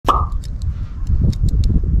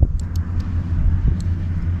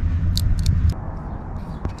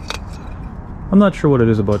I'm not sure what it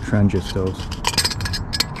is about Trangia stoves.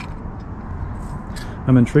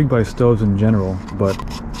 I'm intrigued by stoves in general, but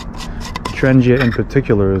Trangia in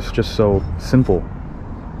particular is just so simple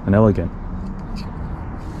and elegant.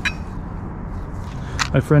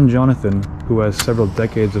 My friend Jonathan, who has several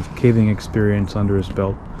decades of caving experience under his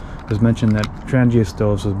belt, has mentioned that Trangia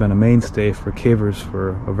stoves has been a mainstay for cavers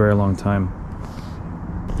for a very long time.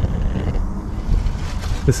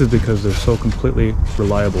 This is because they're so completely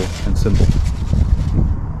reliable and simple.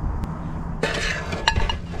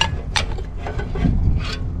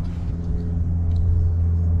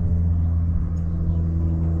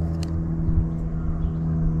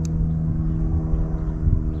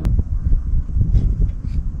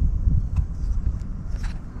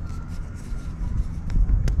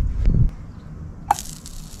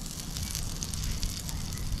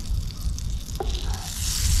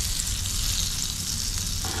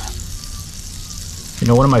 You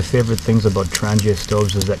know, one of my favorite things about Trangia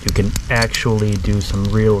stoves is that you can actually do some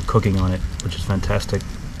real cooking on it, which is fantastic.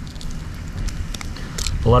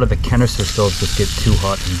 A lot of the canister stoves just get too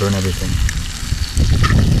hot and burn everything.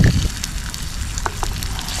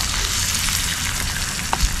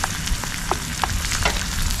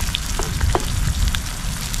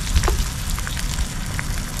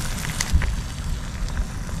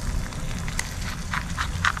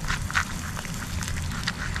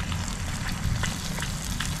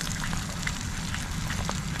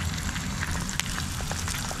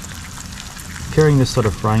 Carrying this sort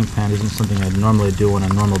of frying pan isn't something I'd normally do on a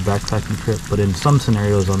normal backpacking trip, but in some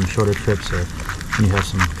scenarios on shorter trips or when you have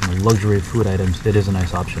some kind of luxury food items, it is a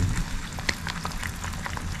nice option.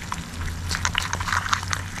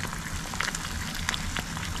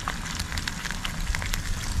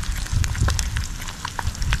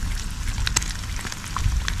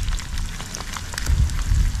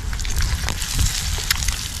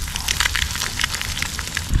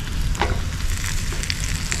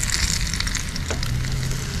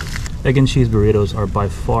 Egg and cheese burritos are by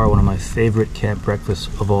far one of my favorite camp breakfasts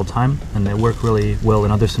of all time, and they work really well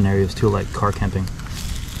in other scenarios too, like car camping.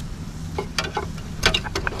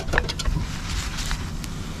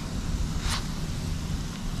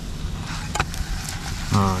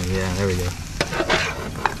 Oh yeah, there we go.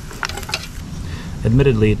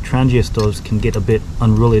 Admittedly, Trangia stoves can get a bit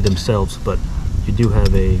unruly themselves, but you do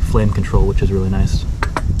have a flame control, which is really nice.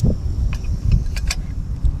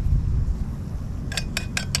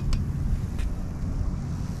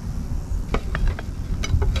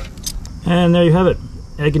 And there you have it.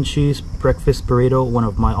 Egg and cheese breakfast burrito, one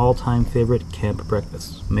of my all-time favorite camp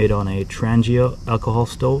breakfasts. Made on a Trangia alcohol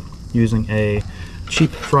stove using a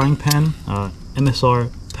cheap frying pan,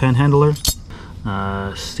 MSR panhandler,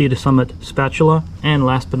 Sea to Summit spatula, and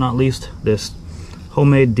last but not least, this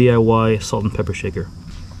homemade DIY salt and pepper shaker.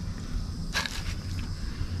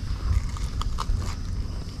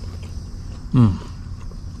 Man,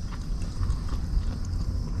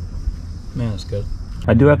 that's good.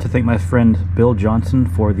 I do have to thank my friend Bill Johnson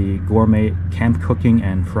for the gourmet camp cooking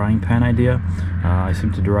and frying pan idea. I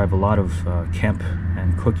seem to derive a lot of camp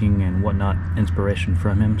and cooking and whatnot inspiration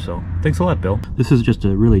from him, so thanks a lot, Bill. This is just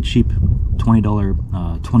a really cheap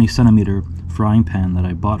 $20 20 centimeter frying pan that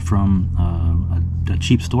I bought from a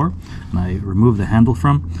cheap store, and I removed the handle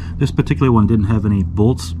from. This particular one didn't have any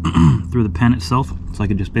bolts through the pan itself, so I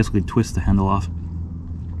could just basically twist the handle off,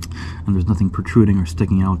 and there's nothing protruding or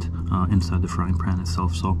sticking out inside the frying pan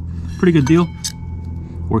itself. So pretty good deal,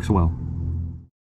 works well.